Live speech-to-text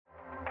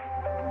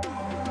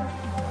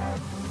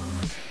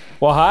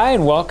Well, hi,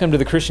 and welcome to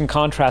the Christian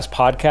Contrast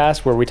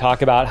podcast, where we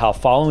talk about how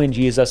following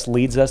Jesus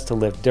leads us to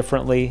live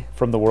differently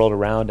from the world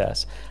around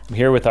us. I'm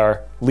here with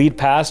our lead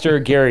pastor,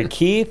 Gary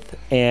Keith,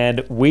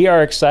 and we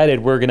are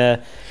excited. We're going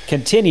to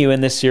continue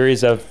in this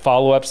series of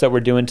follow-ups that we're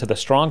doing to the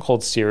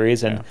Stronghold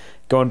series, and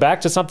going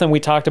back to something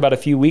we talked about a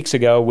few weeks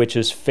ago, which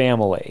is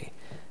family.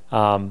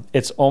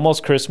 It's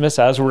almost Christmas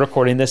as we're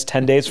recording this,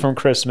 10 days from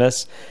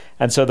Christmas.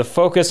 And so the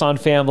focus on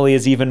family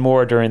is even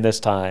more during this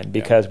time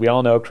because we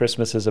all know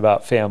Christmas is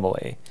about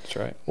family. That's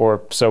right.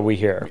 Or so we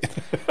hear.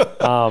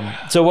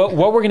 So what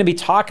we're going to be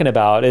talking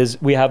about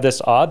is we have this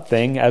odd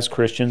thing as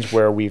Christians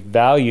where we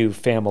value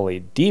family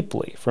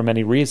deeply for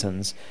many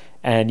reasons,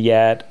 and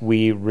yet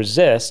we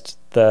resist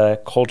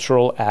the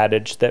cultural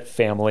adage that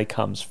family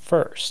comes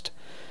first.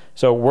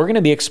 So we're going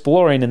to be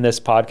exploring in this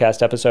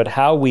podcast episode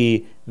how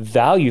we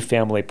value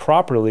family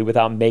properly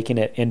without making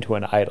it into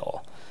an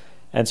idol.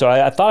 And so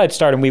I thought I'd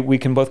start, and we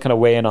can both kind of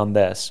weigh in on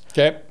this.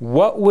 Okay.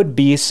 What would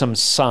be some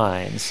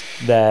signs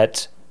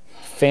that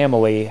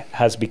family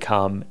has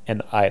become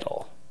an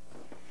idol?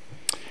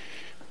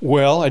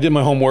 Well, I did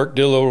my homework,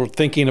 did a little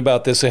thinking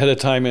about this ahead of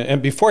time.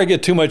 And before I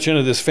get too much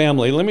into this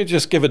family, let me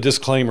just give a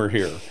disclaimer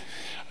here.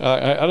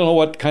 I don't know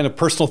what kind of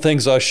personal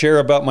things I'll share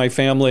about my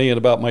family and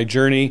about my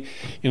journey.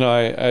 You know,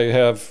 I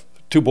have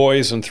 2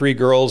 boys and 3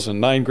 girls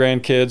and 9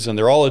 grandkids, and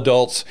they're all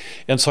adults.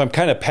 And so I'm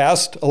kind of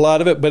past a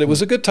lot of it, but it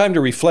was a good time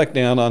to reflect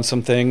down on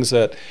some things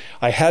that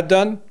I had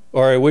done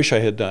or I wish I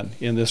had done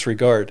in this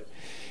regard.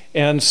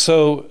 And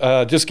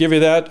so just give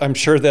you that. I'm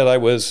sure that I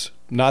was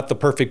not the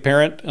perfect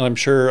parent, and I'm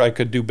sure I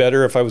could do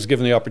better if I was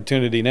given the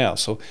opportunity now.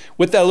 So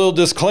with that little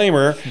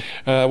disclaimer,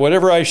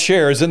 whatever I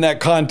share is in that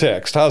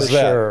context. How's For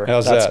that? sure.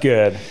 How's That's that?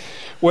 good.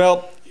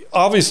 Well,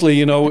 obviously,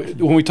 you know,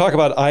 when we talk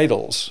about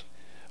idols,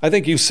 I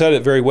think you've said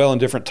it very well in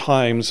different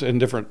times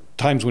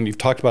when you've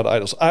talked about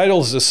idols.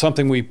 Idols is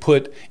something we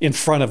put in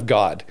front of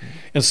God.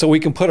 And so we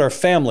can put our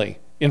family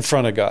in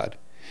front of God.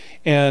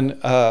 And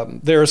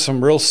there are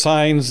some real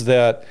signs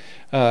that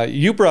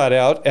you brought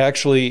out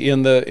actually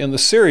in the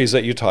series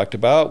that you talked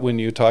about, when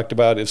you talked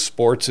about if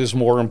sports is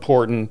more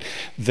important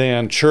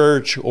than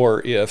church,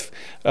 or if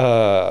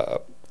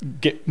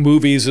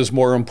movies is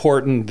more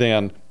important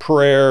than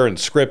prayer and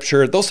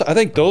scripture. I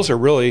think those are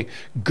really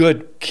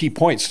good key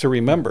points to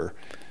remember.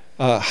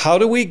 How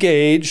do we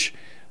gauge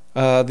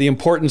the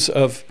importance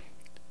of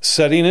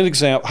setting an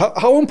example?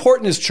 How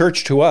important is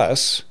church to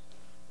us,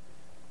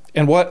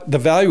 and what the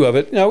value of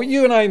it? Now,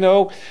 you and I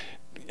know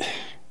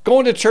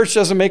going to church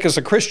doesn't make us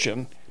a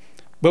Christian,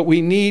 but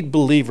we need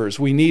believers.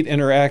 We need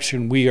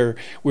interaction. We are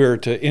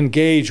to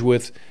engage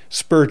with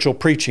spiritual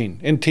preaching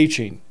and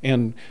teaching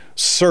and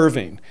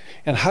serving.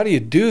 And how do you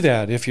do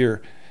that if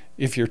your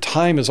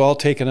time is all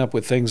taken up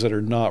with things that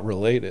are not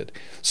related?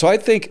 So I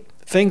think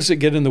things that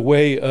get in the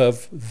way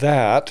of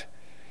that,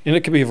 and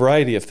it could be a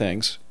variety of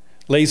things: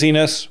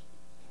 laziness,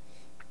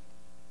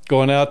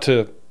 going out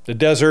to the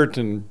desert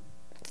and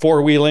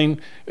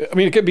four-wheeling. I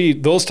mean, it could be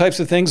those types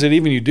of things that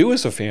even you do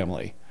as a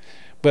family.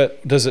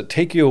 But does it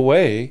take you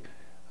away?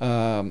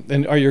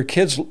 And are your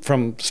kids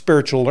from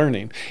spiritual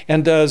learning?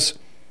 And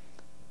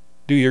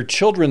do your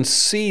children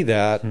see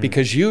that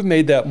because you've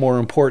made that more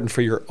important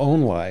for your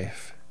own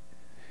life?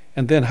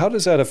 And then how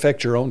does that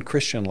affect your own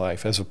Christian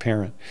life as a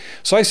parent?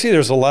 So I see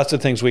there's lots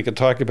of things we could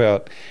talk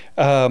about.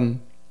 It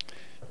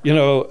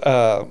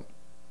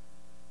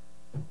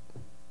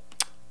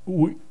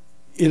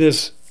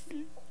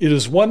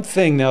is one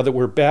thing now that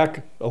we're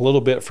back a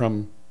little bit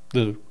from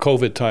the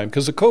COVID time,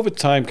 because the COVID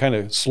time kind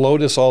of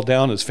slowed us all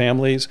down as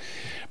families.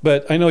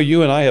 But I know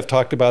you and I have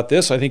talked about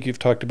this. I think you've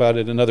talked about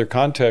it in other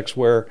contexts,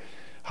 where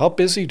how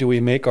busy do we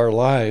make our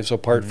lives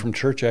apart from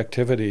church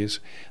activities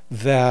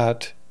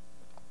that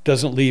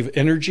doesn't leave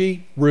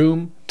energy,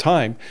 room,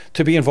 time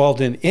to be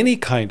involved in any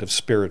kind of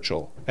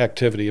spiritual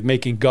activity of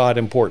making God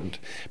important.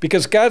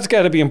 Because God's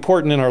got to be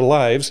important in our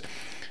lives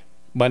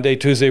Monday,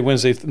 Tuesday,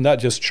 Wednesday, not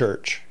just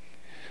church.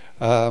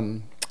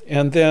 And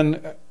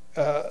then,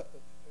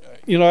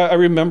 I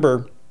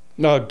remember,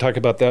 I'll talk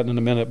about that in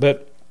a minute,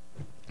 but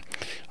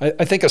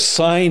I think a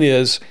sign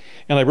is,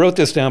 and I wrote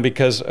this down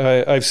because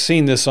I've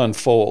seen this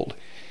unfold.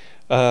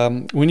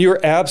 When you're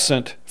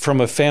absent from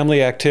a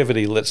family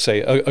activity, let's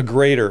say a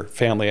greater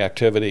family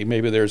activity,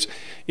 maybe there's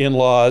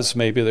in-laws,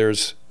 maybe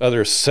there's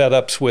other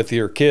setups with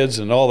your kids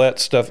and all that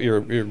stuff,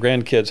 your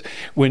grandkids.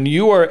 When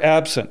you are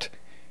absent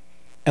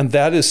and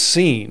that is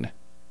seen,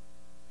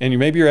 and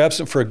maybe you're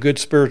absent for a good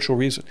spiritual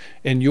reason,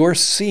 and you're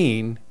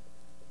seen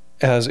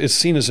as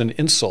an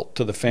insult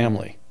to the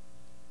family.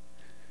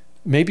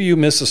 Maybe you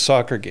miss a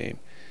soccer game.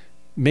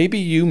 Maybe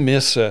you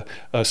miss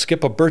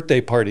skip a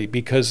birthday party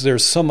because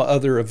there's some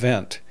other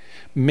event.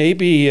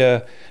 Maybe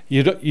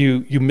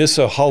you miss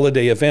a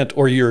holiday event,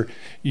 or you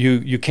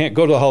can't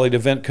go to a holiday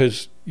event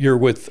because you're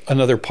with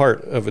another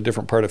part of a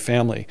different part of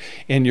family,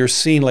 and you're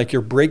seen like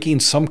you're breaking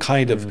some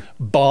kind of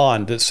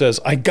bond that says,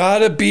 I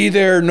gotta be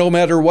there no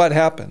matter what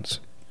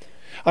happens.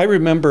 I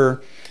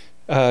remember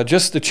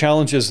just the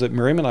challenges that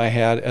Miriam and I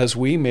had as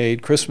we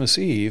made Christmas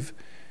Eve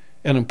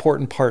an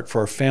important part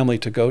for our family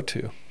to go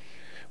to.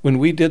 when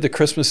we did the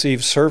Christmas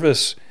Eve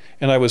service,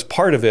 and I was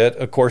part of it,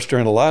 of course,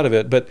 during a lot of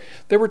it, but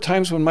there were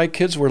times when my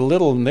kids were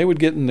little and they would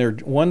get in their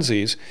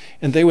onesies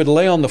and they would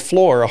lay on the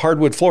floor, a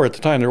hardwood floor at the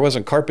time. There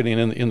wasn't carpeting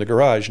in the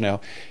garage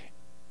now.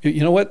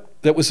 You know what?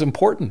 That was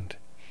important.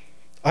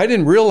 I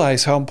didn't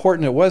realize how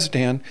important it was,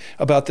 Dan,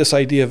 about this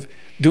idea of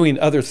doing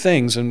other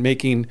things and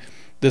making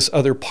this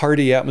other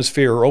party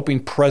atmosphere or opening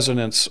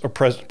presents on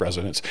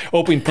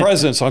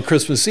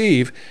Christmas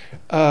Eve,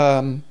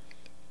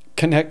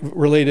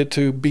 related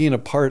to being a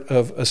part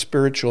of a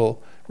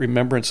spiritual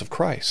remembrance of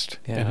Christ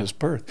and his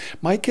birth.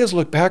 My kids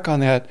look back on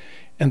that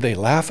and they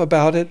laugh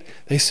about it.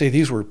 They say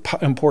these were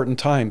important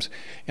times.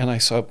 And I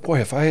thought,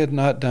 boy, if I had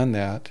not done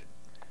that,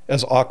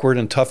 as awkward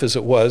and tough as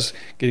it was,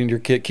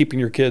 keeping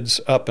your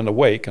kids up and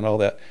awake and all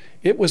that,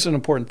 it was an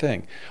important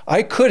thing.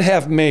 I could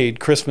have made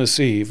Christmas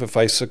Eve, if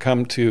I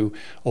succumbed to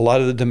a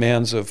lot of the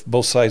demands of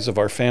both sides of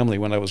our family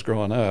when I was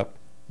growing up,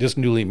 just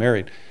newly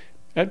married,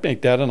 I'd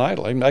make that an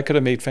idol. I could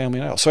have made family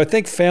an idol. So I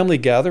think family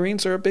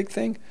gatherings are a big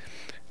thing.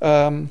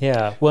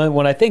 Yeah. Well,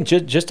 when I think,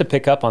 just to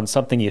pick up on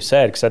something you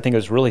said, because I think it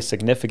was really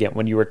significant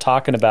when you were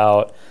talking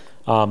about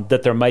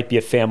that there might be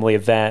a family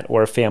event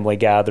or a family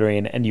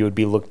gathering and you would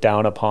be looked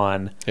down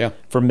upon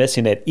for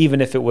missing it, even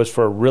if it was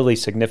for a really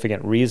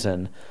significant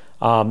reason.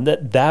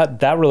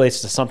 That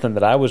relates to something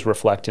that I was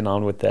reflecting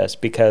on with this,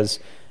 because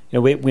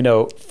we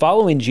know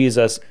following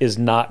Jesus is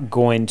not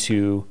going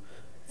to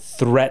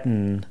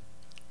threaten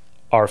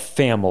our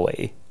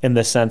family in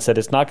the sense that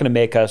it's not going to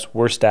make us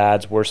worse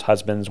dads, worse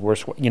husbands,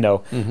 worse,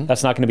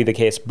 that's not going to be the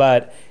case.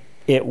 But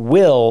it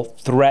will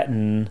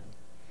threaten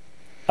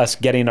us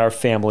getting our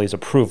family's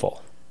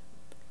approval.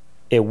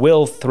 It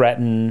will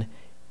threaten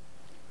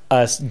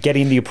us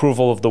getting the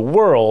approval of the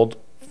world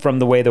from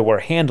the way that we're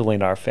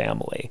handling our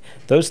family.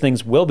 Those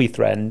things will be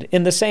threatened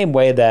in the same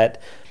way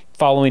that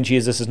following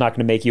Jesus is not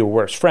going to make you a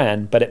worse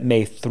friend, but it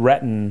may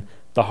threaten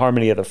the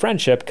harmony of the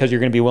friendship because you're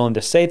going to be willing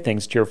to say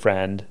things to your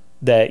friend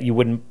that you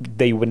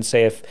wouldn't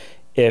say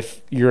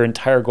if your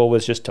entire goal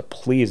was just to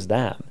please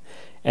them.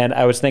 And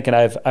I was thinking,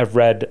 I've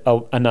read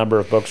a number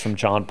of books from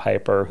John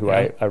Piper, who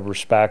I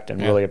respect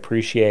and really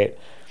appreciate.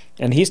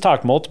 And he's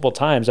talked multiple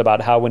times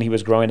about how when he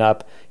was growing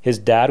up, his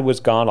dad was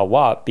gone a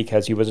lot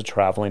because he was a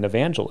traveling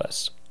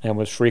evangelist and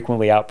was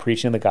frequently out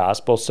preaching the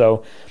gospel.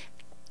 So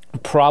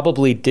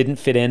probably didn't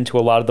fit into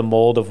a lot of the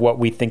mold of what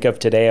we think of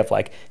today, of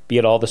like, be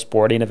it all the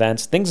sporting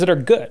events, things that are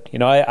good.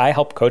 I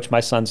help coach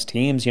my son's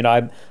teams,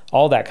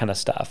 all that kind of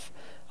stuff.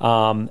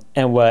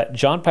 And what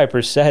John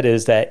Piper said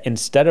is that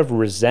instead of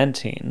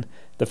resenting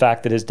the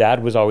fact that his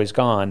dad was always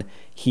gone,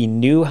 he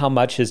knew how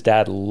much his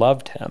dad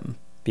loved him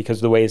because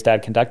of the way his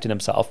dad conducted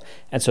himself.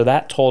 And so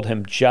that told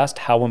him just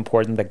how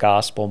important the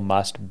gospel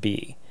must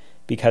be,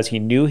 because he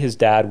knew his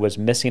dad was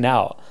missing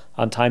out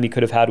on time he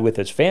could have had with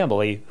his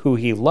family, who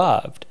he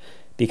loved,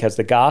 because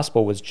the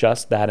gospel was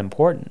just that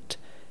important.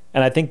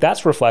 And I think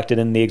that's reflected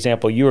in the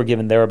example you were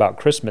given there about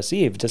Christmas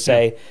Eve, to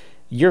say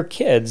your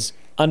kids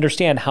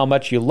understand how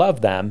much you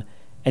love them,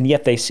 and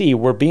yet they see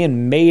we're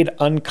being made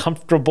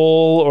uncomfortable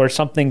or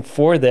something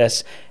for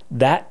this.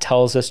 That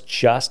tells us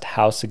just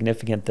how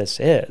significant this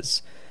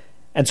is.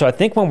 And so I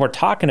think when we're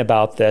talking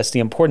about this,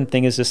 the important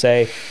thing is to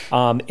say,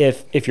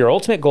 if your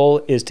ultimate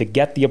goal is to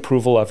get the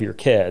approval of your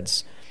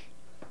kids,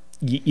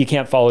 you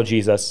can't follow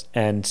Jesus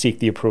and seek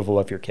the approval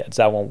of your kids.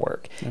 That won't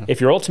work. Yeah.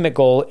 If your ultimate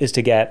goal is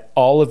to get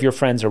all of your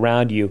friends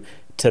around you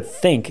to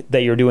think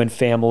that you're doing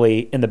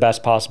family in the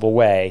best possible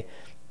way,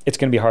 it's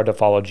going to be hard to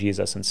follow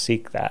Jesus and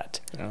seek that.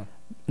 Yeah.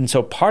 And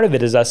so part of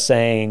it is us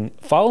saying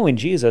following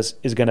Jesus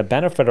is going to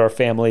benefit our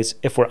families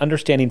if we're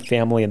understanding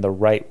family in the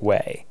right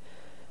way.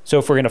 So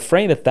if we're going to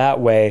frame it that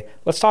way,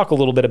 let's talk a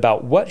little bit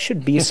about what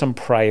should be some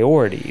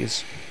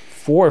priorities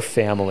for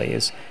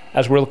families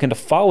as we're looking to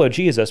follow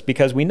Jesus,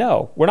 because we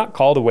know we're not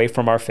called away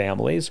from our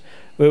families.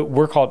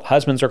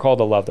 Husbands are called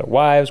to love their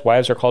wives.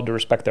 Wives are called to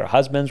respect their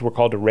husbands. We're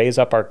called to raise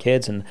up our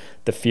kids in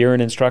the fear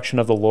and instruction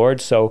of the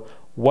Lord. So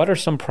what are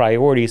some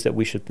priorities that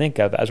we should think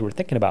of as we're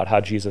thinking about how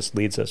Jesus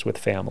leads us with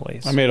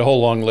families? I made a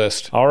whole long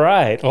list. All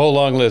right. A whole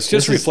long list.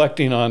 Just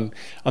reflecting on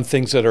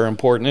things that are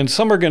important. And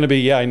some are going to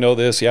be, I know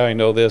this,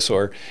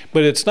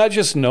 but it's not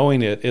just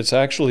knowing it, it's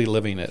actually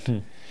living it.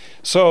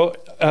 So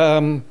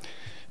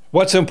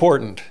what's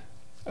important?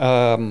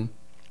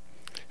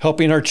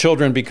 Helping our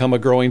children become a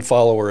growing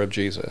follower of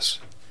Jesus.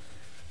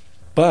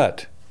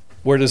 But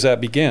where does that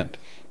begin?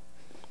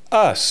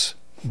 Us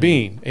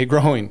being a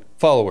growing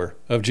follower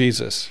of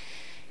Jesus,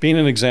 being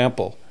an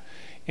example.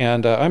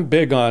 And I'm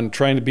big on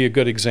trying to be a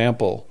good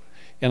example.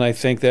 And I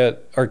think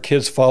that our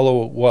kids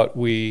follow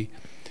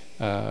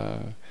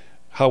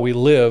how we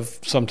live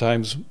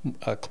sometimes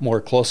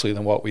more closely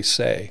than what we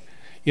say.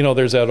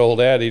 There's that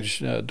old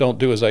adage, don't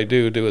do as I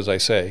do, do as I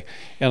say.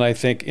 And I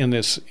think in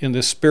this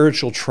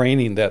spiritual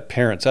training that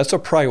parents, that's a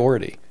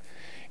priority.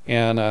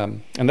 And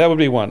that would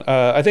be one.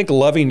 I think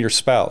loving your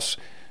spouse.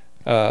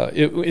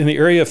 In the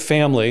area of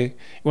family,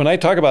 when I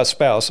talk about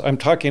spouse, I'm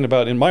talking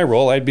about, in my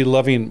role, I'd be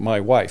loving my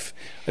wife.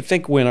 I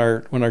think when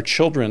our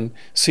children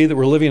see that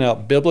we're living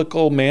out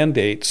biblical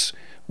mandates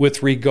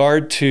with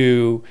regard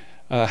to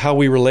how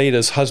we relate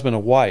as husband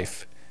and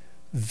wife,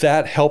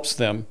 that helps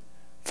them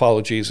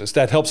follow Jesus.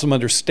 That helps them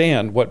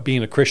understand what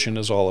being a Christian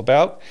is all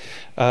about.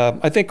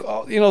 I think,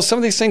 some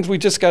of these things we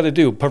just got to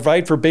do.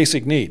 Provide for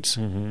basic needs.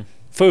 Mm-hmm.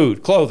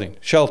 Food, clothing,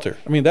 shelter.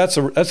 I mean, that's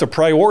a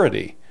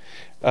priority.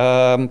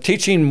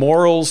 Teaching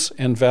morals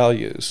and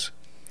values.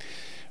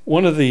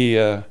 One of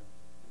the,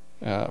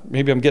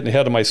 maybe I'm getting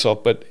ahead of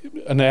myself, but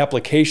an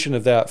application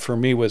of that for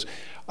me was,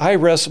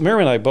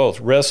 Mary and I both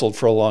wrestled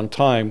for a long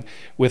time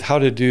with how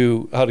to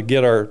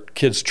get our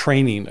kids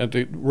training,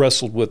 and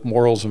wrestled with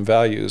morals and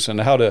values and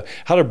how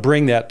to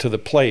bring that to the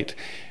plate.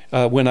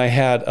 When I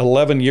had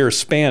 11-year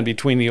span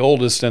between the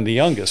oldest and the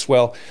youngest.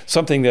 Well,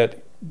 something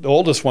that the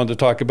oldest wanted to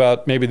talk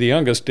about, maybe the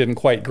youngest didn't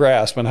quite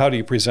grasp, and how do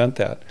you present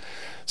that?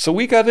 So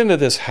we got into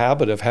this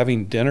habit of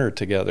having dinner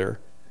together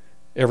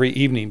every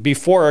evening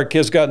before our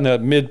kids got in the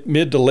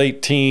mid to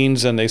late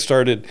teens and they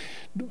started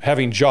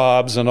having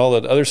jobs and all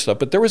that other stuff.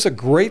 But there was a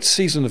great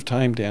season of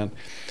time, Dan,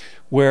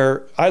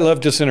 where I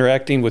loved just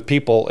interacting with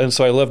people, and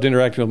so I loved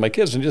interacting with my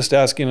kids and just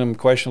asking them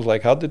questions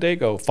like, how'd the day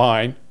go?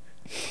 Fine.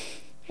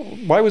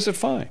 Why was it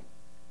fine?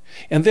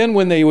 And then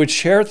when they would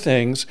share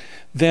things,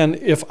 then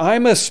if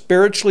I'm a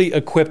spiritually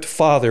equipped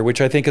father,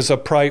 which I think is a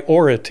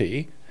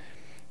priority,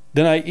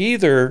 then I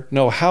either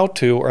know how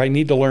to, or I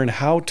need to learn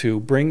how to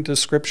bring the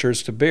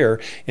scriptures to bear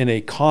in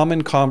a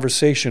common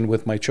conversation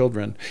with my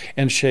children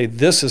and say,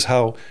 this is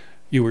how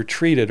you were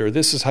treated, or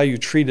this is how you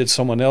treated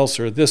someone else,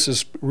 or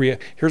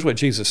here's what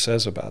Jesus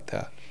says about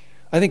that.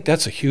 I think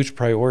that's a huge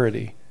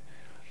priority.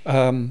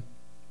 No,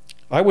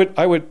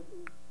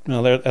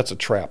 that's a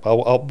trap.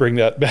 I'll bring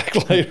that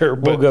back later.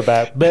 We'll go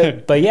back,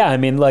 but yeah, I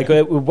mean, like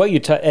what you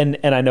and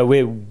I know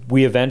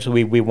we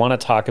eventually we want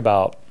to talk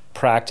about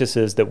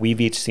practices that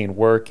we've each seen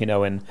work,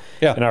 in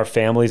our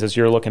families as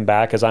you're looking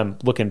back, as I'm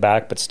looking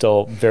back, but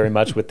still very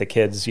much with the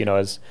kids,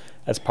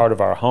 as part of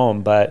our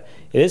home. But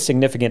it is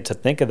significant to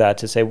think of that,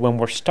 to say when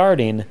we're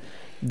starting,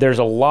 there's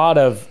a lot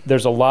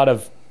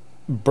of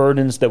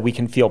burdens that we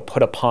can feel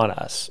put upon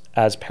us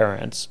as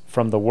parents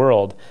from the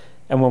world.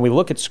 And when we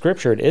look at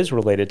Scripture, it is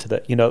related to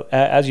the,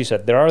 as you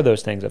said, there are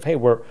those things of, hey,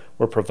 we're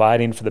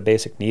providing for the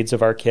basic needs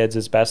of our kids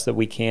as best that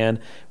we can.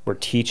 We're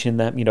teaching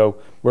them,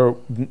 we're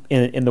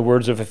in the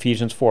words of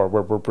Ephesians 4,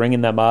 we're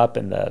bringing them up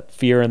in the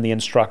fear and the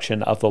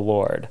instruction of the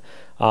Lord.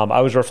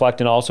 I was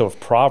reflecting also of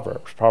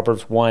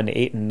Proverbs 1,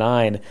 8, and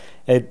 9.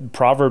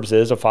 Proverbs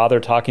is a father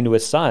talking to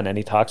his son, and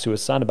he talks to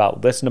his son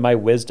about listen to my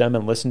wisdom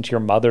and listen to your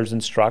mother's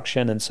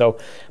instruction. And so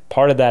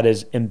part of that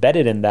is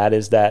embedded in that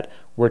is that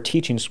we're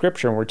teaching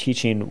Scripture and we're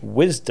teaching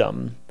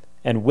wisdom.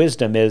 And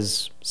wisdom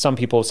is, some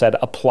people have said,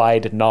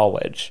 applied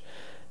knowledge.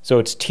 So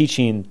it's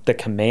teaching the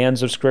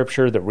commands of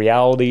Scripture, the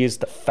realities,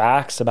 the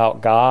facts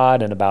about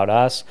God and about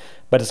us,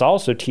 but it's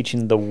also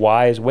teaching the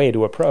wise way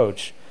to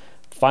approach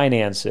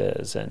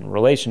finances and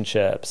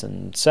relationships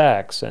and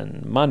sex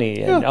and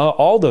money and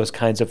all those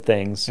kinds of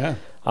things. Yeah.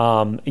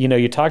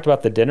 You talked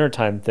about the dinner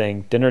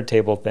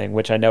table thing,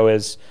 which I know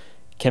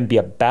can be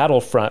a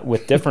battlefront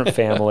with different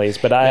families,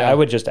 but I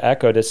would just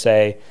echo to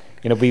say,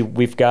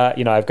 we've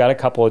got, I've got a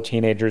couple of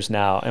teenagers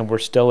now, and we're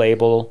still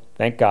able,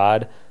 thank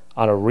God,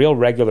 on a real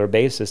regular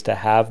basis to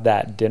have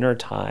that dinner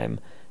time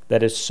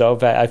that is so,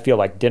 I feel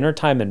like dinner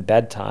time and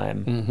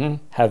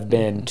bedtime have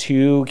been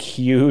two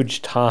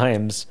huge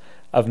times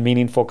of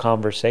meaningful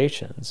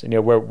conversations.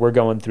 We're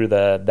going through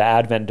the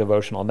Advent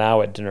devotional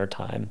now at dinner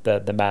time,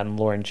 the Matt and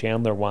Lauren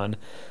Chandler one.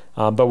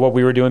 But what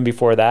we were doing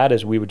before that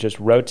is we would just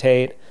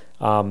rotate.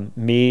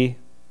 Me,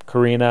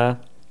 Karina,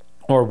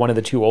 or one of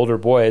the two older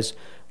boys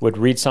would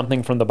read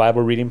something from the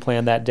Bible reading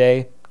plan that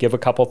day, give a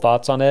couple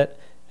thoughts on it,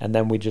 and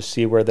then we just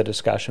see where the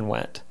discussion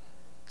went.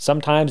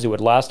 Sometimes it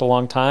would last a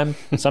long time.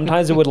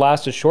 Sometimes it would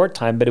last a short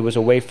time, but it was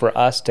a way for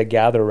us to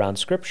gather around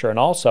Scripture and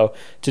also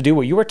to do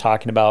what you were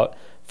talking about,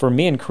 for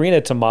me and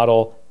Karina to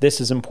model, this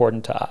is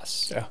important to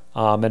us. Yeah.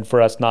 And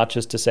for us not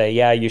just to say,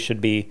 you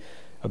should be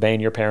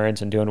obeying your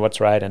parents and doing what's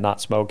right and not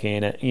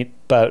smoking,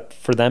 but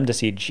for them to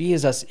see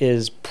Jesus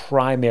is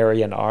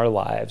primary in our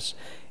lives.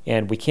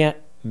 And we can't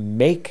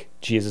make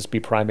Jesus be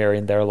primary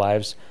in their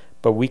lives,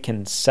 but we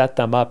can set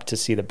them up to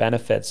see the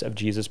benefits of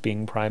Jesus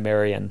being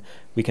primary, and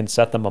we can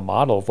set them a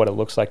model of what it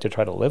looks like to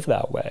try to live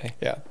that way.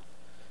 Yeah.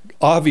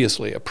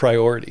 Obviously, a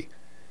priority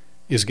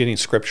is getting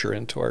Scripture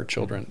into our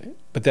children,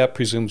 but that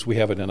presumes we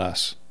have it in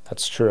us.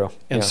 That's true.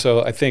 And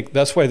so I think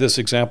that's why this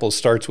example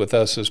starts with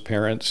us as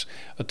parents.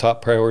 A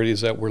top priority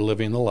is that we're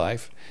living the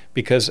life,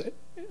 because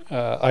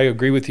I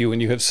agree with you when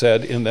you have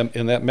said in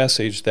that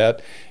message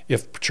that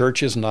if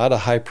church is not a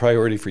high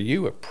priority for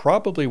you, it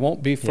probably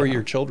won't be for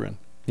your children.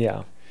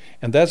 Yeah.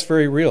 And that's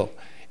very real.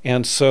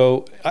 And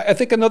so I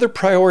think another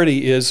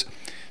priority is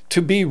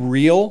to be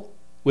real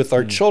with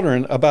our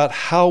children about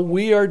how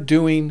we are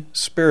doing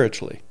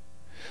spiritually.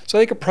 So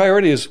I think a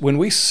priority is when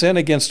we sin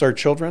against our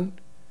children,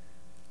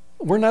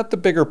 we're not the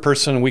bigger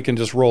person and we can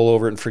just roll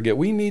over and forget.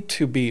 We need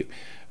to be,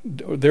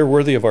 they're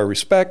worthy of our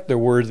respect. They're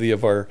worthy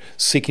of our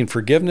seeking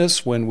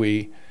forgiveness when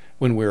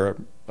we're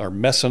are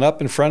messing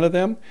up in front of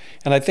them.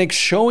 And I think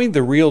showing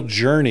the real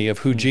journey of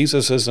who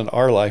Jesus is in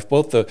our life,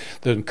 both the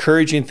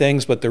encouraging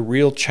things, but the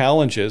real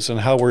challenges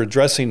and how we're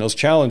addressing those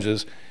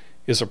challenges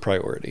is a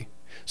priority.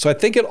 So I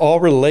think it all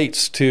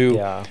relates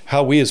to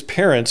how we as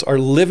parents are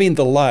living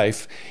the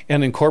life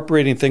and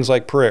incorporating things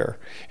like prayer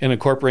and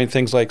incorporating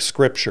things like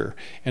scripture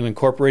and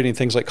incorporating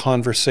things like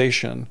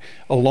conversation,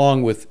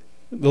 along with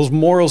those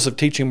morals of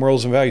teaching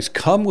morals and values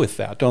come with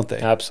that, don't they?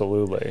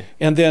 Absolutely.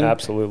 And then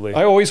Absolutely.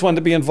 I always wanted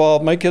to be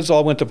involved. My kids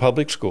all went to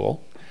public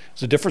school.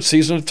 It's a different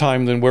season of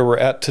time than where we're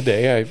at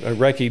today. I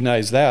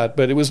recognize that,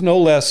 but it was no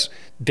less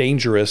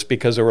dangerous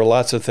because there were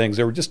lots of things.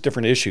 There were just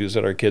different issues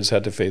that our kids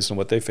had to face than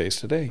what they face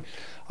today.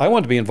 I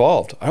wanted to be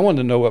involved. I wanted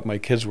to know what my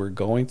kids were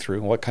going through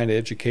and what kind of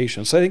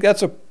education. So I think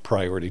that's a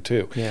priority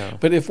too. Yeah.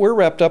 But if we're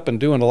wrapped up in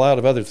doing a lot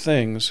of other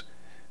things,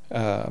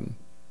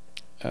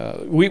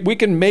 we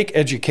can make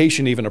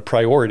education even a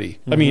priority.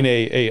 I mean,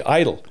 a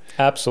idol.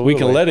 Absolutely. We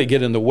can let it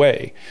get in the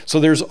way. So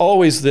there's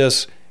always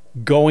this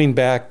going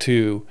back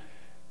to,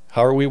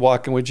 how are we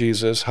walking with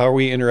Jesus? How are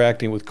we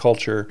interacting with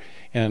culture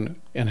and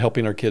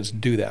helping our kids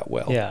do that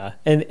well? Yeah.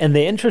 And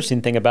the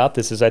interesting thing about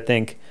this is I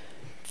think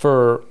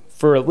for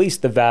at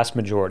least the vast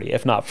majority,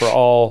 if not for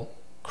all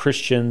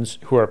Christians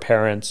who are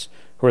parents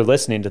who are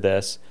listening to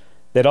this,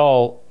 they'd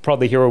all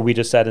probably hear what we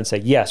just said and say,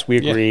 yes, we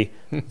agree.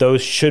 Yeah.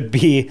 Those should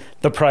be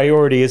the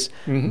priorities.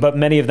 Mm-hmm. But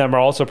many of them are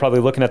also probably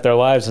looking at their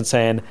lives and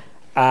saying,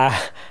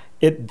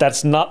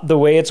 that's not the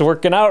way it's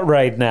working out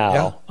right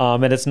now. Yeah.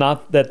 And it's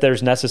not that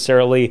there's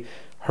necessarily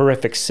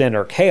horrific sin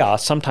or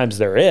chaos. Sometimes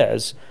there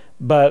is,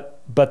 but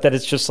that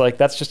it's just like,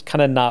 that's just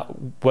kind of not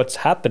what's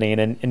happening.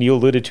 And you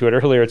alluded to it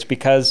earlier. It's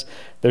because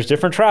there's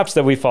different traps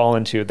that we fall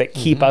into that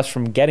keep us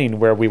from getting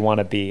where we want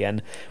to be.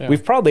 And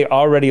we've probably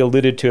already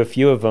alluded to a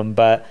few of them,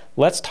 but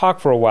let's talk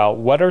for a while.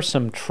 What are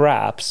some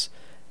traps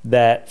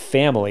that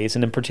families,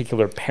 and in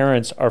particular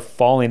parents, are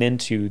falling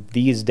into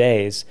these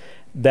days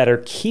that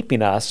are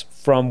keeping us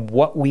from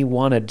what we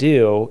want to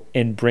do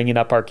in bringing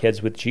up our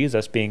kids with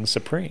Jesus being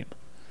supreme?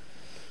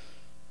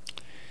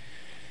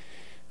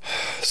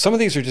 Some of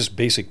these are just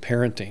basic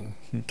parenting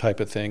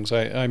type of things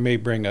I may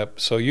bring up,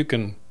 so you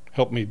can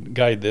help me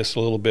guide this a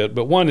little bit.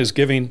 But one is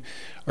giving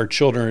our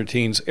children or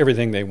teens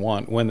everything they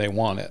want when they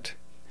want it,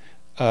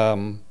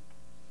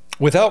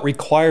 without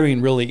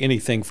requiring really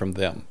anything from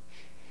them.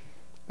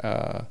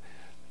 I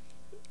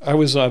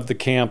was of the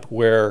camp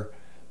where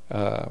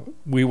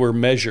we were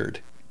measured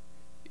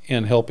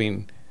in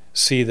helping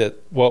see that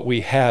what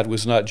we had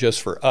was not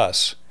just for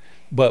us,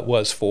 but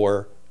was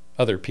for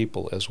other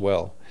people as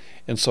well.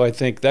 And so I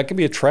think that can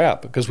be a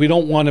trap because we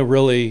don't want to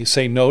really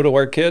say no to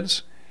our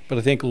kids, but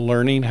I think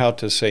learning how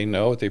to say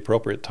no at the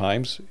appropriate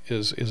times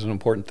is an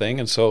important thing.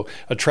 And so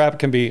a trap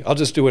can be, I'll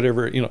just do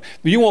whatever,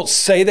 you won't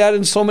say that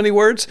in so many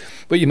words,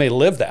 but you may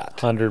live that.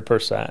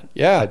 100%.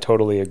 Yeah. I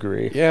totally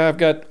agree. Yeah, I've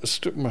got,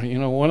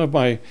 one of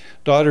my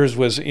daughters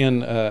was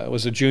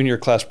a junior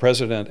class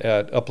president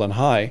at Upland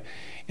High,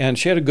 and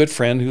she had a good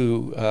friend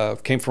who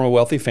came from a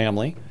wealthy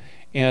family.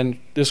 And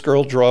this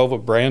girl drove a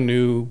brand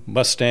new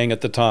Mustang at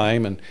the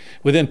time, and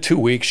within 2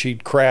 weeks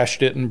she'd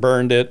crashed it and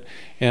burned it,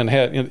 and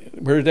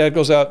her dad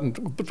goes out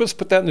and let's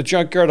put that in the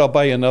junkyard, I'll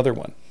buy you another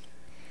one.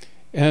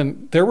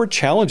 And there were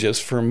challenges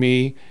for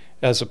me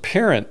as a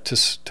parent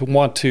to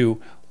want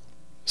to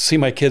see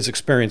my kids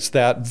experience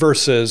that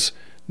versus,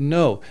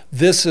 no,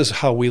 this is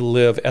how we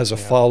live as a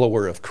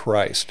follower of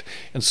Christ.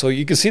 And so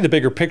you can see the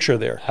bigger picture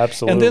there.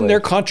 Absolutely. And then their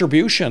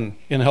contribution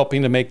in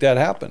helping to make that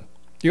happen.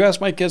 You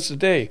ask my kids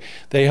today,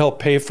 they help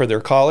pay for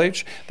their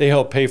college, they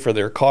help pay for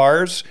their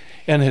cars,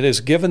 and it has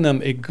given them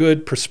a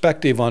good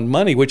perspective on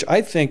money, which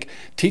I think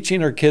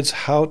teaching our kids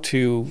how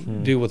to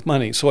deal with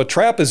money. So a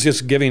trap is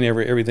just giving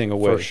everything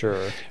away. For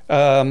sure.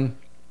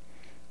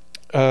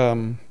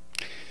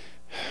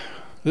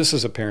 This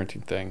is a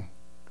parenting thing.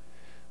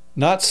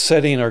 Not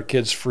setting our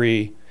kids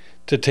free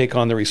to take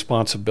on the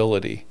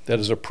responsibility that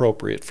is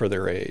appropriate for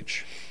their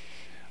age.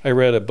 I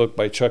read a book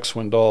by Chuck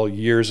Swindoll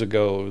years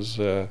ago. It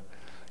was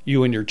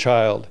You and Your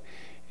Child,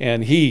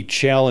 and he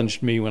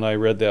challenged me when I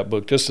read that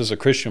book, just as a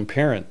Christian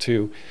parent,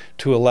 to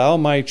allow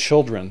my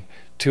children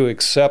to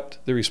accept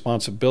the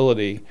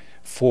responsibility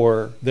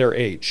for their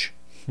age.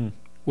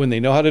 When they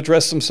know how to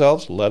dress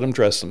themselves, let them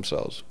dress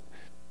themselves.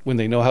 When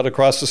they know how to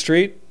cross the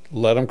street,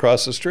 let them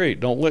cross the street.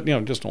 Just don't let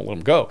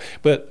them go.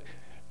 But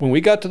when we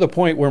got to the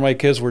point where my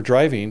kids were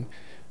driving,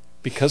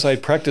 because I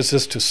practiced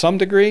this to some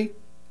degree,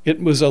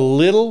 it was a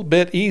little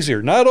bit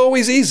easier. Not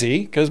always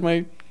easy, because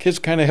my kids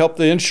kind of help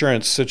the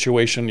insurance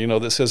situation,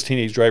 that says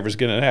teenage drivers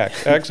get in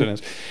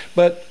accidents.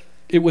 But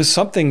it was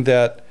something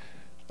that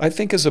I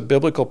think is a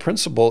biblical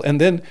principle. And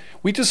then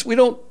we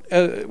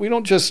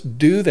don't just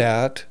do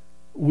that.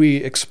 We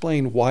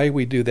explain why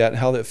we do that and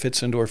how that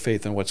fits into our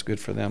faith and what's good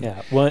for them.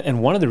 Yeah. Well,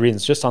 and one of the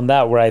reasons, just on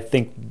that, where I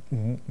think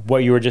what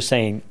you were just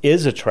saying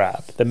is a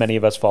trap that many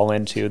of us fall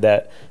into,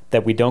 that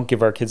we don't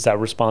give our kids that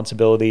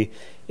responsibility,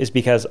 is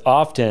because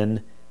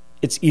often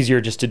it's easier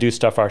just to do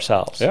stuff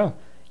ourselves. Yeah.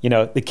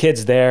 the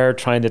kid's there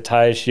trying to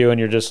tie a shoe and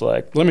you're just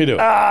like, let me do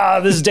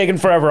it. This is taking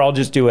forever. I'll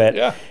just do it.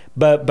 Yeah.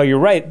 But you're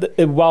right.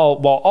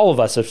 While all of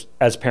us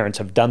as parents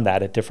have done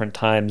that at different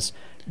times,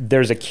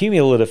 there's a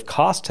cumulative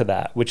cost to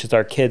that, which is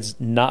our kids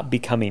not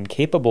becoming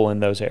capable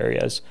in those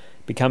areas,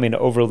 becoming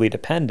overly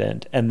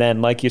dependent. And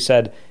then, like you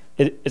said,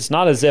 it's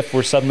not as if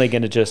we're suddenly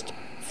going to just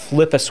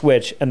flip a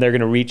switch and they're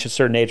going to reach a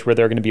certain age where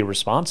they're going to be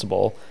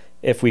responsible.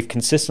 If we've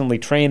consistently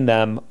trained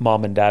them,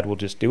 mom and dad will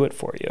just do it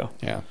for you.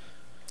 Yeah.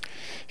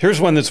 Here's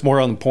one that's more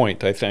on the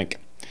point, I think.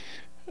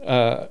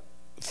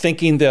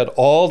 Thinking that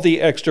all the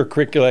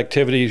extracurricular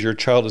activities your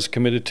child is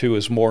committed to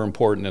is more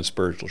important than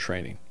spiritual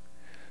training.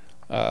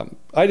 I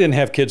didn't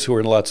have kids who were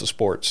in lots of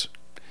sports,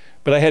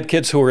 but I had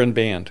kids who were in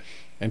band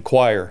and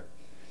choir,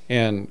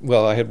 and,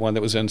 I had one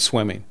that was in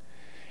swimming.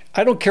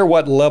 I don't care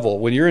what level.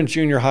 When you're in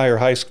junior high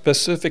or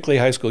specifically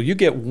high school, you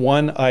get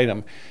one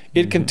item.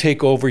 It can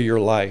take over your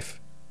life.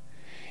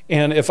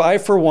 And if I,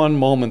 for one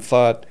moment,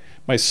 thought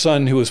my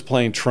son who was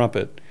playing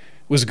trumpet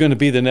was going to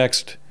be the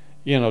next,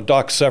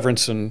 Doc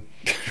Severinsen,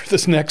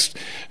 this next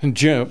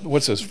Jim,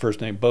 what's his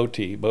first name?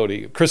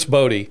 Chris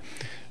Bodie,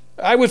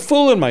 I was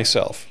fooling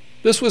myself.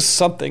 This was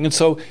something. And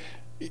so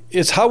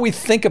it's how we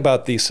think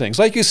about these things.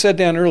 Like you said,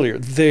 Dan, earlier,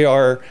 they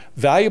are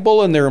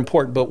valuable and they're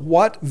important, but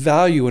what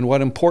value and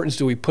what importance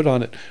do we put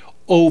on it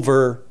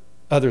over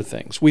other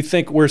things? We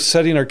think we're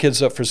setting our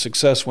kids up for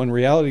success when in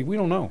reality, we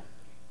don't know.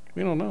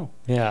 We don't know.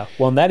 Yeah.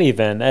 Well, and that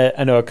even,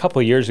 I know a couple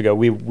of years ago,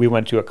 we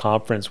went to a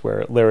conference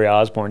where Larry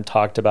Osborne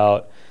talked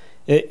about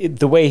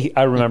the way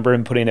I remember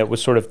him putting it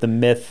was sort of the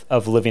myth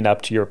of living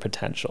up to your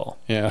potential.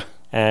 Yeah.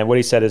 And what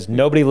he said is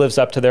nobody lives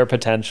up to their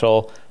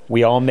potential.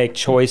 We all make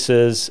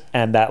choices,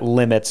 and that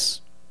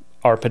limits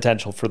our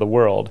potential for the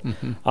world.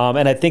 Mm-hmm.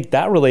 And I think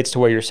that relates to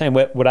what you're saying.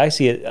 What I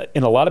see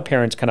in a lot of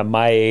parents kind of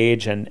my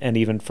age and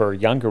even for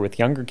with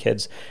younger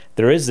kids,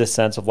 there is this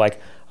sense of like,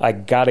 I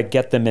got to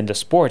get them into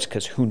sports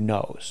because who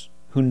knows?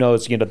 Who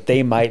knows,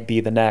 they might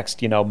be the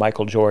next,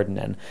 Michael Jordan.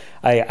 And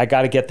I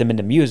got to get them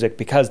into music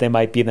because they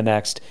might be the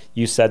next,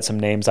 you said some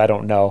names, I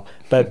don't know,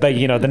 but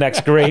the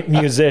next great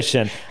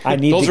musician. I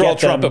need Those to are get all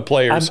trumpet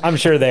players. I'm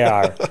sure they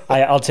are.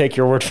 I'll take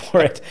your word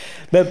for it.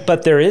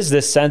 But there is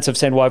this sense of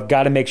saying, well, I've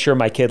got to make sure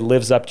my kid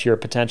lives up to your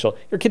potential.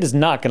 Your kid is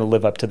not going to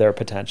live up to their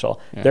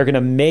potential. Yeah. They're going to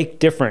make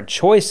different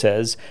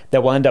choices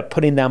that will end up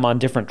putting them on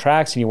different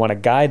tracks, and you want to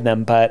guide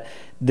them. But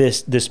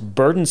this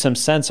burdensome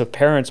sense of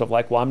parents of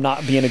like, well, I'm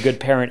not being a good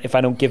parent if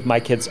I don't give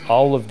my kids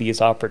all of these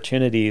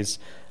opportunities.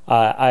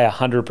 I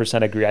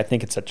 100% agree. I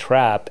think it's a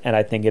trap, and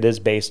I think it is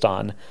based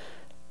on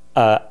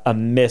at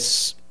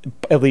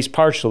least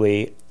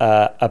partially,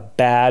 a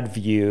bad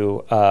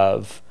view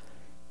of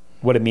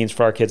what it means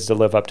for our kids to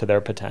live up to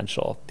their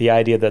potential. The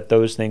idea that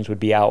those things would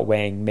be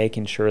outweighing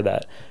making sure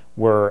that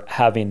we're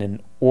having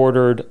an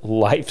ordered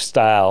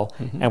lifestyle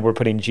and we're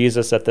putting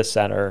Jesus at the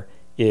center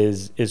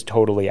is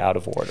totally out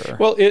of order.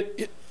 Well,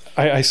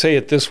 I say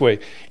it this way.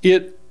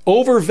 It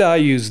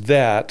overvalues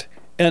that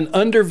and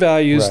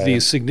undervalues the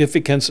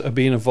significance of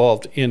being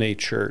involved in a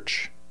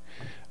church.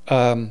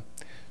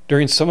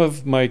 During some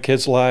of my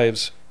kids'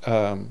 lives,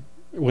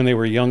 when they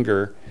were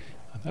younger,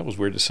 that was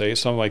weird to say,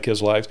 some of my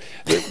kids' lives,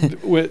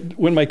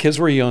 when my kids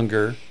were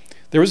younger,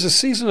 there was a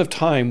season of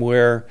time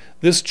where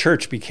this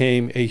church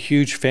became a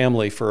huge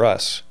family for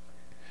us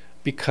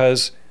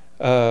because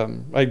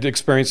I'd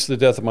experienced the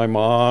death of my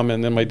mom,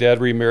 and then my dad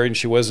remarried, and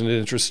she wasn't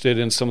interested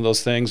in some of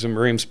those things. And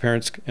Miriam's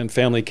parents and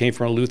family came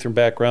from a Lutheran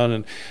background,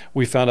 and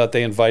we found out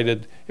they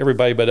invited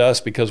everybody but us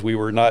because we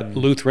were not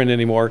Lutheran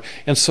anymore.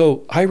 And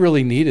so I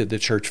really needed the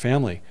church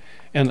family.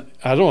 And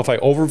I don't know if I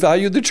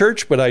overvalued the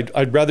church, but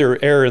I'd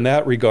rather err in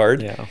that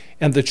regard. Yeah.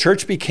 And the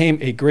church became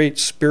a great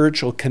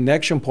spiritual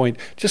connection point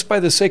just by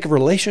the sake of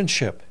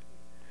relationship.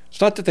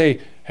 It's not that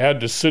they had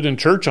to sit in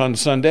church on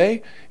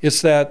Sunday.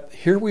 It's that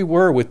here we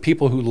were with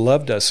people who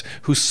loved us,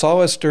 who saw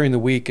us during the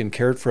week and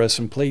cared for us,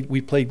 and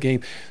we played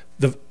games.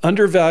 The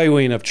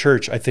undervaluing of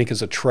church, I think,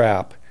 is a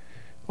trap.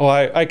 Oh,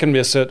 I can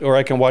miss it, or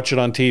I can watch it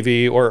on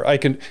TV, or I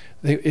can.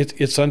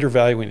 It's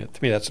undervaluing it.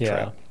 To me, that's a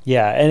trap.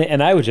 Yeah,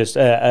 and I would just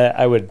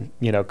I would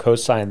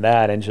co-sign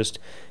that, and just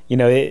in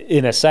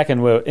a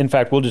second. In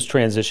fact, we'll just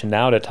transition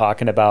now to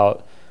talking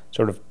about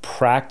sort of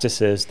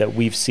practices that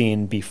we've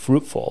seen be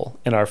fruitful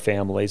in our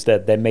families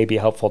that may be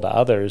helpful to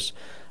others.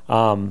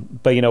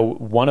 But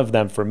one of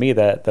them for me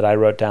that I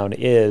wrote down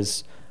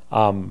is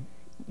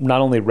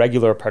not only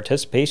regular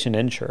participation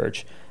in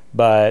church,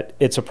 but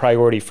it's a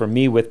priority for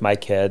me with my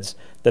kids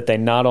that they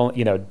not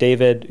only,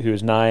 David,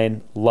 who's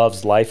 9,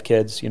 loves Life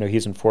Kids.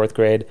 He's in 4th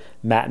grade.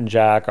 Matt and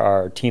Jack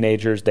are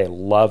teenagers. They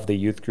love the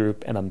youth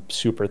group, and I'm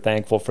super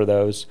thankful for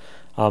those.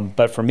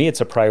 But for me,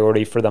 it's a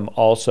priority for them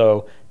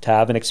also to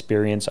have an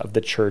experience of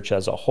the church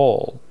as a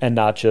whole and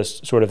not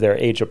just sort of their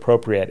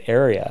age-appropriate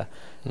area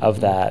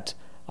of that.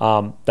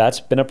 That's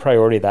been a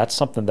priority. That's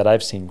something that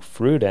I've seen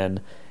fruit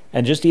in.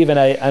 And just even,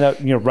 I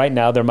know, right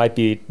now there might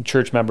be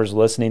church members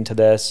listening to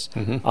this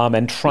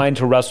and trying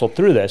to wrestle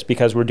through this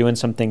because we're doing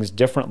some things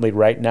differently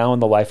right now in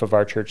the life of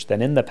our church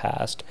than in the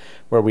past,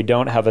 where we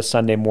don't have a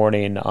Sunday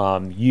morning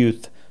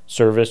youth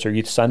service or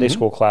youth Sunday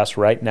school class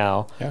right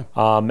now. Yeah.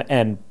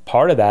 And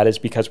part of that is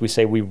because we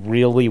say we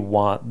really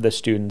want the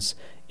students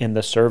in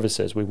the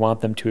services. We want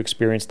them to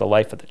experience the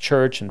life of the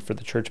church and for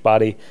the church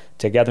body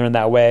together in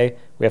that way.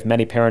 We have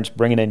many parents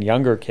bringing in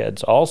younger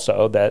kids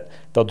also that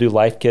they'll do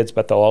life kids,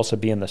 but they'll also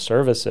be in the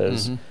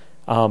services.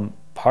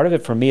 Part of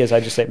it for me is I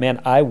just say,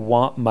 man, I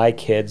want my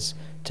kids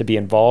to be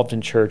involved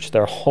in church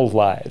their whole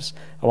lives.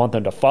 I want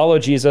them to follow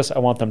Jesus. I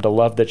want them to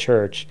love the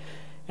church.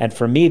 And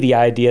for me, the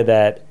idea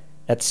that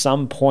at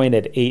some point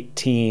at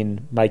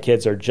 18, my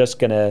kids are just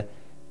going to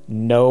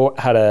know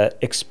how to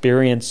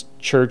experience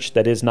church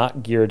that is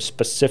not geared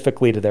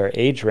specifically to their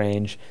age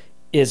range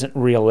isn't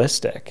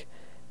realistic.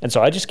 And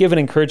so I just give an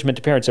encouragement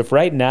to parents. If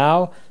right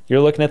now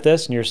you're looking at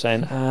this and you're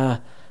saying, I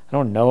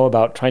don't know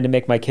about trying to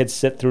make my kids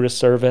sit through a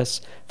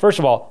service. First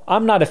of all,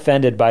 I'm not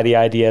offended by the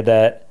idea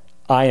that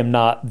I am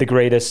not the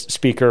greatest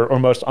speaker or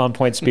most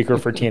on-point speaker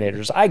for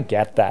teenagers. I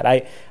get that.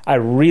 I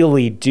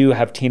really do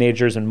have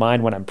teenagers in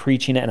mind when I'm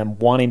preaching it and I'm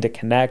wanting to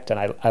connect, and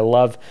I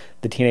love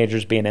the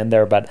teenagers being in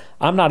there, but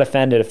I'm not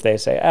offended if they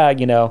say,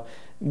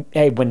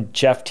 hey, when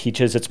Jeff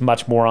teaches, it's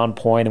much more on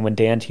point, and when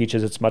Dan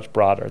teaches, it's much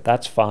broader.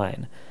 That's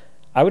fine.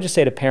 I would just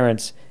say to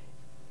parents,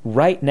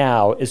 right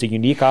now is a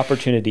unique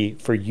opportunity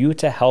for you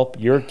to help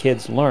your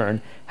kids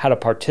learn how to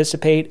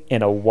participate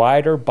in a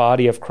wider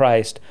body of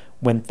Christ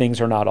when things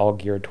are not all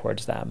geared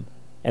towards them.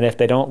 And if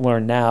they don't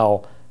learn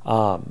now,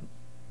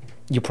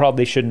 you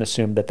probably shouldn't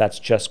assume that that's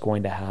just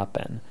going to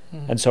happen.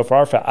 And so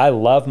for I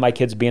love my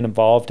kids being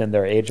involved in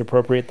their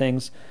age-appropriate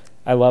things.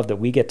 I love that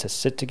we get to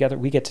sit together,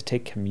 we get to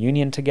take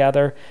communion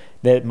together,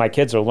 that my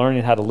kids are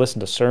learning how to listen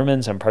to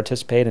sermons and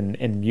participate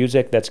in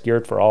music that's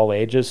geared for all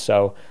ages.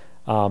 So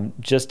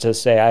just to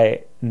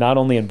say, not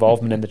only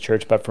involvement in the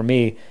church, but for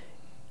me,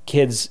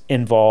 kids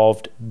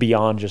involved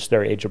beyond just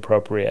their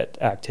age-appropriate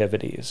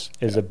activities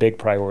is a big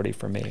priority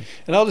for me.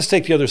 And I'll just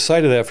take the other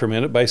side of that for a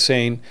minute by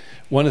saying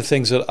one of the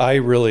things that I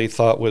really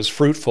thought was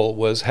fruitful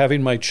was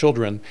having my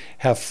children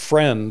have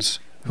friends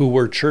who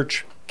were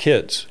church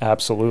kids.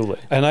 Absolutely.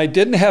 And I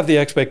didn't have the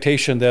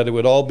expectation that it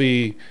would all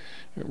be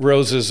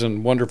roses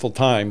and wonderful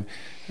time.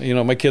 You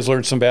know, my kids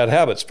learned some bad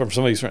habits from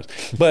some of these friends.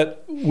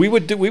 But we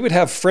would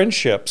have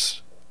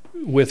friendships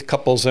with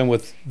couples and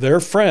with their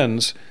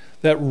friends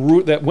that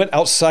went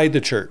outside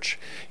the church.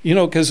 You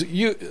know, because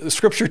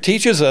Scripture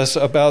teaches us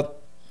about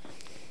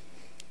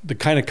the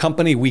kind of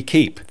company we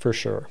keep. For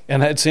sure.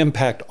 And its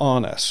impact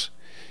on us.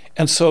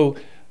 And so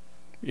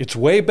it's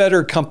way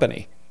better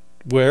company,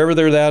 wherever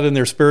they're at in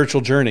their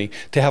spiritual journey,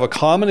 to have a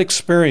common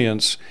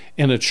experience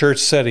in a church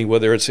setting,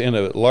 whether it's in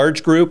a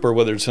large group or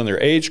whether it's in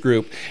their age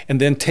group,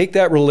 and then take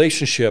that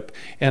relationship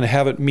and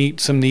have it meet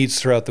some needs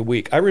throughout the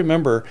week. I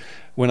remember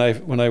when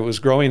I was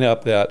growing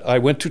up that I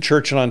went to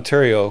church in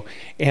Ontario,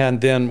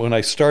 and then when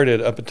I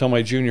started up until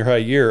my junior high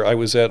year, I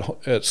was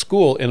at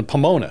school in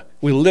Pomona.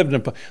 We lived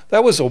in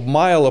that was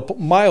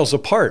miles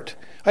apart.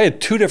 I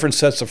had two different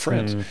sets of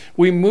friends.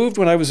 We moved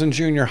when I was in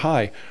junior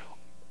high.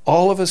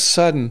 All of a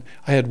sudden,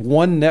 I had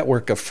one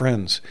network of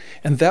friends,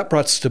 and that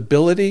brought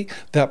stability,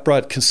 that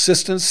brought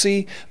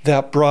consistency,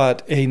 that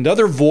brought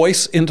another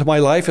voice into my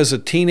life as a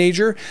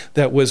teenager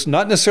that was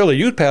not necessarily a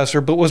youth pastor,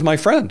 but was my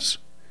friends.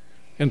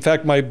 In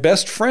fact, my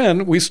best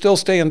friend, we still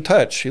stay in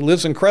touch. He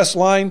lives in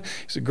Crestline.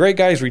 He's a great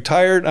guy. He's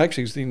retired.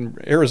 Actually, he's in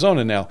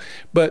Arizona now.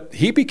 But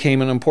he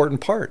became an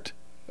important part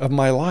of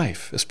my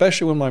life,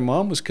 especially when my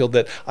mom was killed,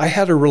 that I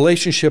had a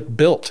relationship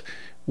built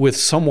with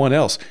someone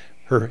else,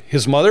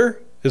 his mother,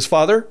 his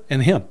father,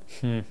 and him.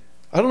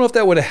 I don't know if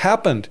that would have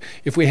happened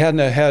if I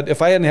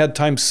hadn't had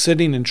time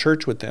sitting in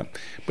church with them.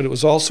 But it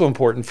was also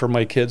important for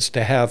my kids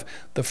to have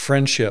the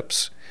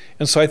friendships.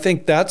 And so I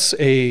think that's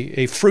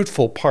a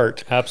fruitful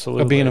part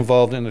Absolutely. Of being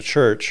involved in a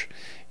church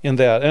in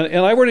that.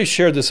 And I already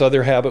shared this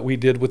other habit we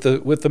did with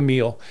the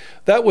meal.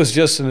 That was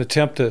just an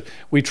attempt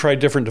we tried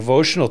different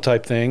devotional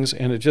type things,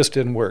 and it just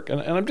didn't work.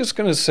 And I'm just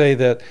going to say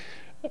that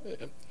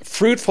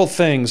fruitful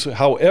things,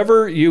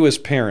 however you as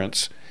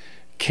parents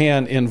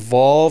can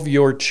involve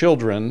your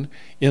children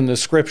in the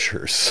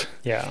Scriptures.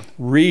 Yeah.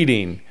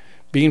 Reading,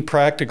 being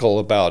practical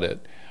about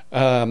it,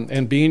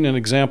 and being an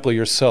example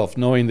yourself,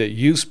 knowing that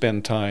you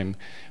spend time,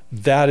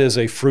 that is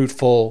a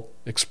fruitful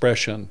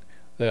expression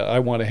that I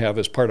want to have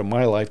as part of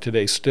my life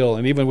today still.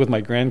 And even with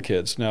my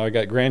grandkids. Now I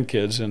got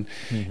grandkids, and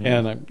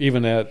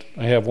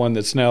I have one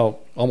that's now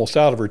almost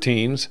out of her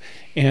teens,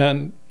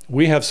 and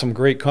we have some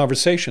great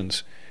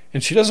conversations.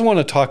 And she doesn't want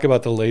to talk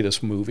about the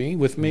latest movie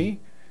with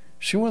me.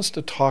 She wants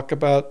to talk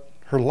about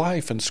her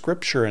life and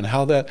Scripture and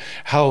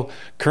how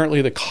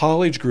currently the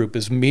college group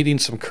is meeting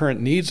some current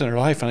needs in her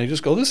life. And I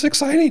just go, this is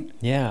exciting.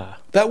 Yeah.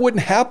 That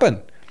wouldn't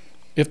happen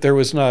if there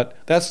was not.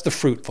 That's the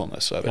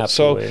fruitfulness of it.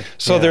 Absolutely.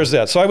 So there's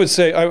that. So I would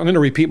say, I'm going to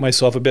repeat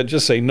myself a bit,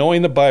 just say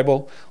knowing the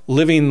Bible,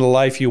 living the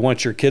life you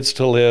want your kids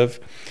to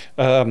live,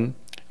 and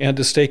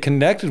to stay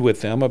connected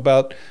with them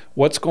about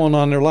what's going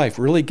on in their life.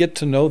 Really get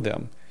to know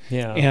them.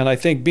 Yeah. And I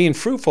think being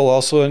fruitful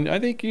also, and I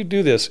think you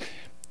do this,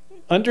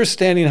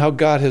 understanding how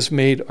God has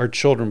made our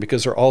children,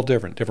 because they're all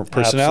different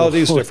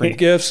personalities, Absolutely. different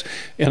gifts.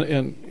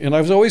 And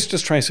I was always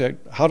just trying to say,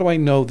 how do I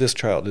know this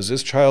child? Is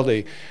this child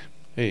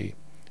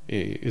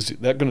is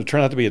that going to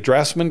turn out to be a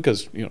draftsman?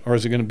 Because, or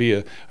is it going to be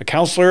a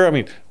counselor? I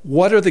mean,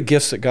 what are the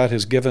gifts that God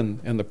has given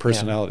and the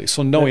personality?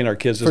 So knowing our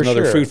kids is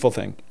another fruitful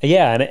thing.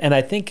 Yeah, and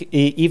I think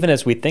even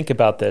as we think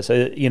about this,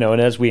 and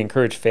as we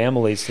encourage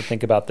families to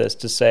think about this,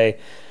 to say,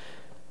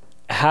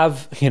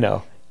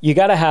 you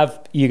got to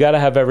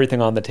have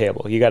everything on the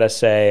table. You got to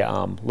say,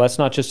 let's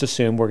not just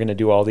assume we're going to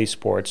do all these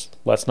sports.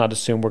 Let's not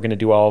assume we're going to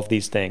do all of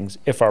these things.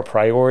 If our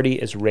priority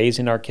is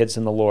raising our kids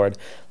in the Lord,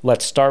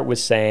 let's start with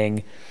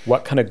saying,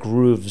 what kind of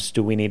grooves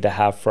do we need to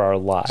have for our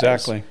lives?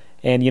 Exactly.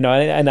 And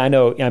and I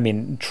know,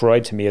 Troy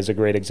to me is a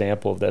great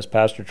example of this,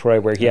 Pastor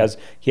Troy, where he has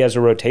a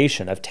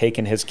rotation of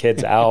taking his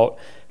kids out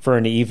for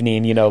an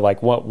evening,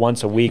 like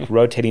once a week,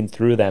 rotating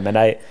through them. And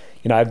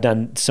I've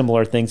done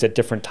similar things at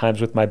different times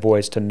with my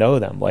boys to know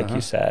them, like you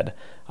said.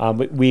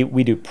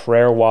 We do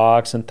prayer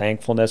walks and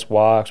thankfulness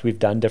walks. We've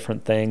done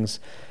different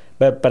things.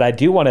 But I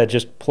do want to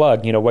just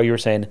plug, what you were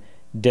saying,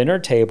 dinner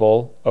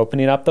table,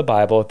 opening up the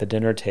Bible at the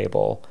dinner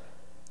table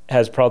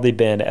has probably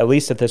been, at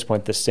least at this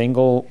point, the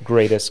single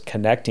greatest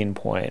connecting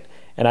point.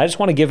 And I just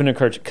want to give an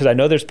encouragement, because I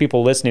know there's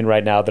people listening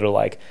right now that are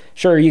like,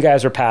 sure, you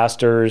guys are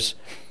pastors.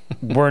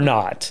 We're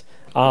not.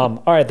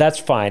 All right, that's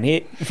fine.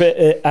 I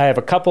have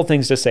a couple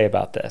things to say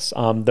about this.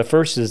 The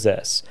first is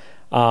this.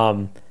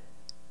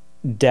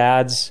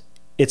 Dads,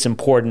 it's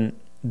important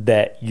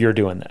that you're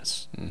doing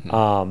this.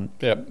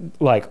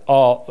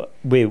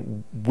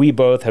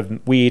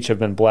 We each have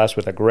been blessed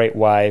with a great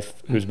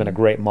wife who's been a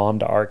great mom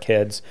to our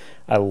kids.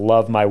 I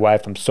love my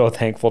wife. I'm so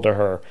thankful to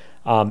her.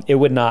 It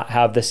would not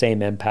have the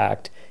same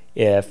impact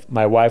if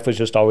my wife was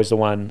just always the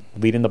one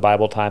leading the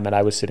Bible time and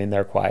I was sitting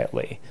there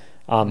quietly.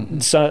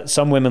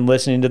 Some women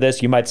listening to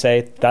this, you might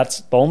say,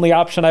 that's the only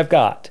option I've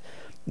got.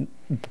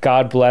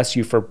 God bless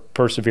you for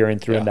persevering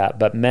through in that.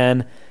 But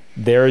men,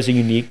 there is a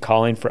unique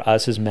calling for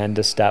us as men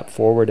to step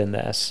forward in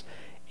this.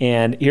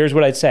 And here's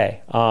what I'd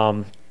say.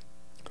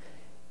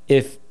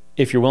 If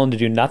you're willing to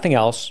do nothing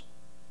else,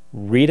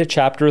 read a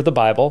chapter of the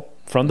Bible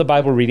from the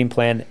Bible reading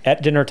plan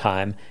at dinner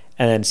time,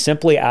 and then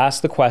simply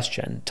ask the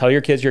question. Tell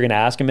your kids you're going to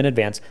ask them in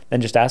advance,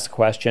 then just ask the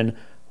question,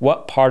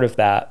 what part of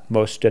that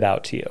most stood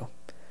out to you?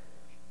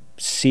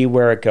 See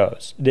where it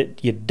goes.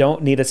 You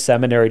don't need a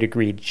seminary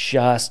degree.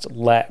 Just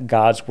let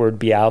God's word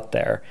be out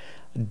there.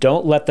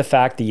 Don't let the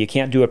fact that you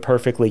can't do it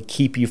perfectly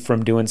keep you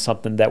from doing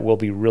something that will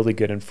be really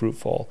good and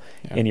fruitful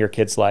in your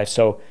kid's life.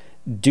 So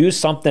do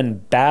something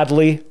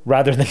badly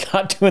rather than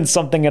not doing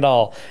something at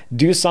all.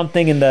 Do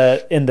something in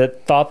the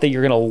thought that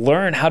you're going to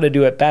learn how to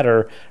do it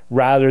better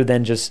rather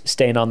than just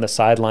staying on the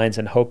sidelines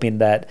and hoping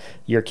that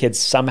your kids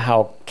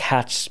somehow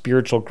catch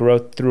spiritual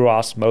growth through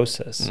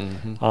osmosis.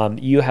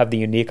 You have the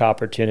unique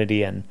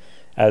opportunity, and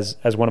as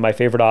one of my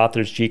favorite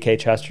authors, G.K.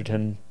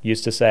 Chesterton,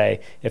 used to say,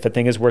 if a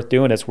thing is worth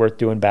doing, it's worth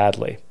doing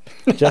badly.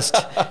 Just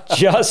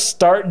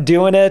start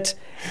doing it,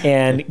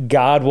 and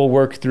God will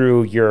work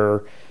through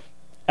your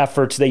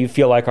efforts that you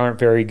feel like aren't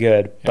very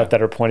good, but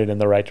that are pointed in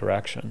the right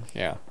direction.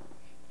 Yeah.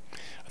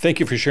 Thank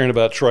you for sharing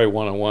about Troy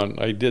one-on-one.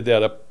 I did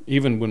that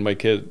even when my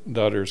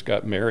daughters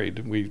got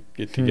married. We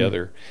get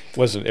together. It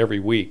wasn't every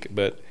week,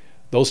 but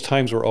those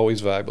times were always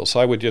valuable. So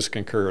I would just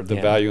concur the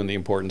value and the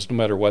importance, no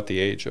matter what the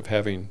age, of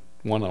having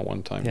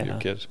one-on-one time with your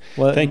kids.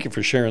 Well, thank you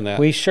for sharing that.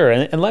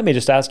 And let me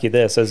just ask you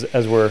this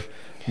as we're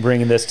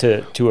bringing this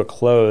to a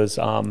close.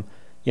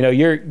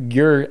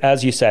 You're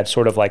as you said,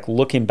 sort of like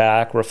looking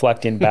back,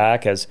 reflecting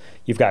back as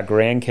you've got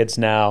grandkids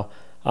now,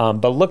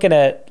 but looking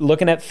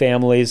at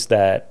families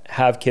that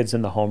have kids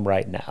in the home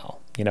right now.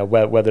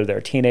 Whether they're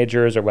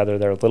teenagers or whether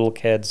they're little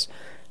kids,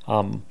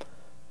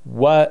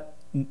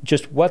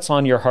 what's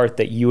on your heart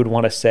that you would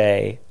want to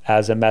say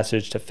as a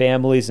message to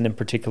families, and in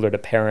particular to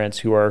parents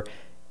who are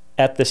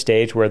at the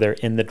stage where they're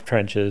in the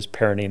trenches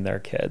parenting their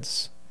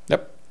kids?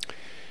 Yep.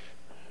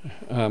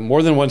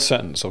 More than one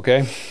sentence,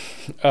 okay?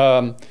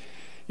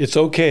 It's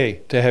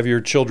okay to have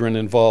your children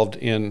involved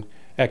in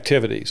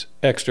activities,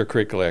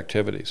 extracurricular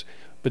activities,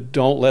 but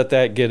don't let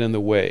that get in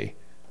the way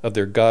of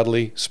their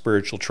godly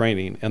spiritual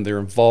training and their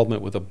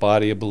involvement with a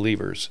body of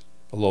believers,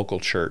 a local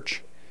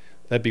church.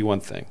 That'd be one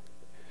thing.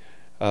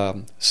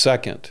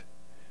 Second,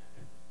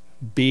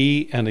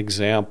 be an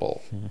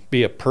example.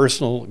 Be a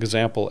personal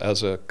example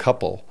as a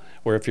couple,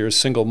 where if you're a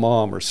single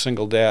mom or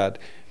single dad,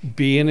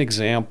 be an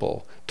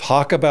example.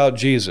 Talk about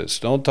Jesus.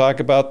 Don't talk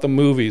about the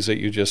movies that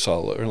you just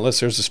saw, unless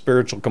there's a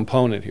spiritual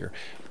component here.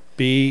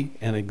 Be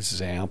an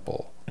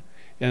example.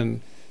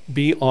 And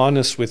be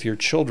honest with your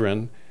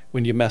children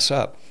when you mess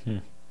up.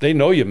 They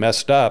know you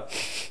messed up.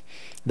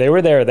 They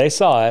were there. They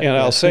saw it. And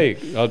I'll say,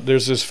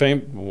 there's this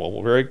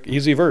very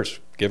easy verse.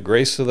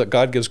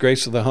 God gives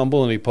grace to the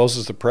humble, and he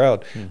opposes the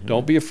proud.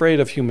 Don't be afraid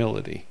of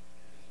humility.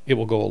 It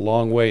will go a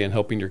long way in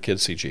helping your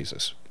kids see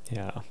Jesus.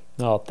 Yeah.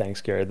 Oh,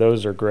 thanks, Gary.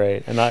 Those are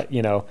great. And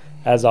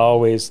as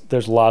always,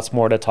 there's lots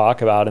more to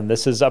talk about, and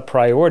this is a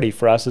priority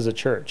for us as a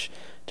church,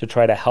 to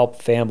try to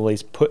help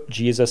families put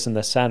Jesus in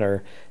the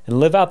center and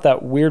live out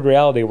that weird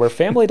reality where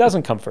family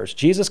doesn't come first.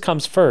 Jesus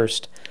comes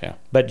first,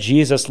 but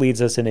Jesus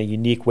leads us in a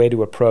unique way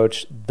to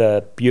approach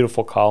the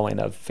beautiful calling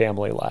of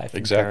family life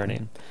and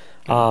parenting.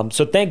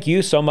 So thank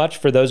you so much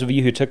for those of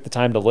you who took the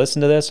time to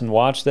listen to this and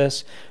watch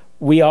this.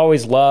 We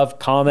always love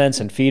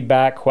comments and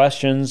feedback,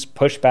 questions,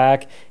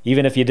 pushback,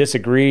 even if you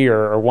disagree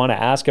or want to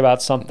ask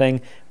about something.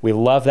 We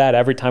love that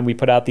every time we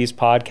put out these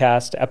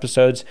podcast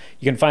episodes.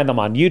 You can find them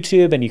on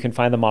YouTube, and you can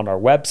find them on our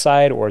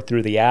website or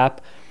through the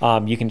app.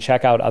 You can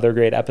check out other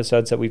great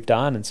episodes that we've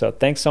done. And so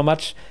thanks so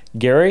much,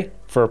 Gary,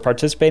 for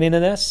participating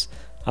in this.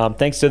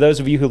 Thanks to those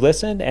of you who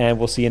listened, and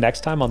we'll see you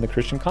next time on The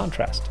Christian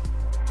Contrast.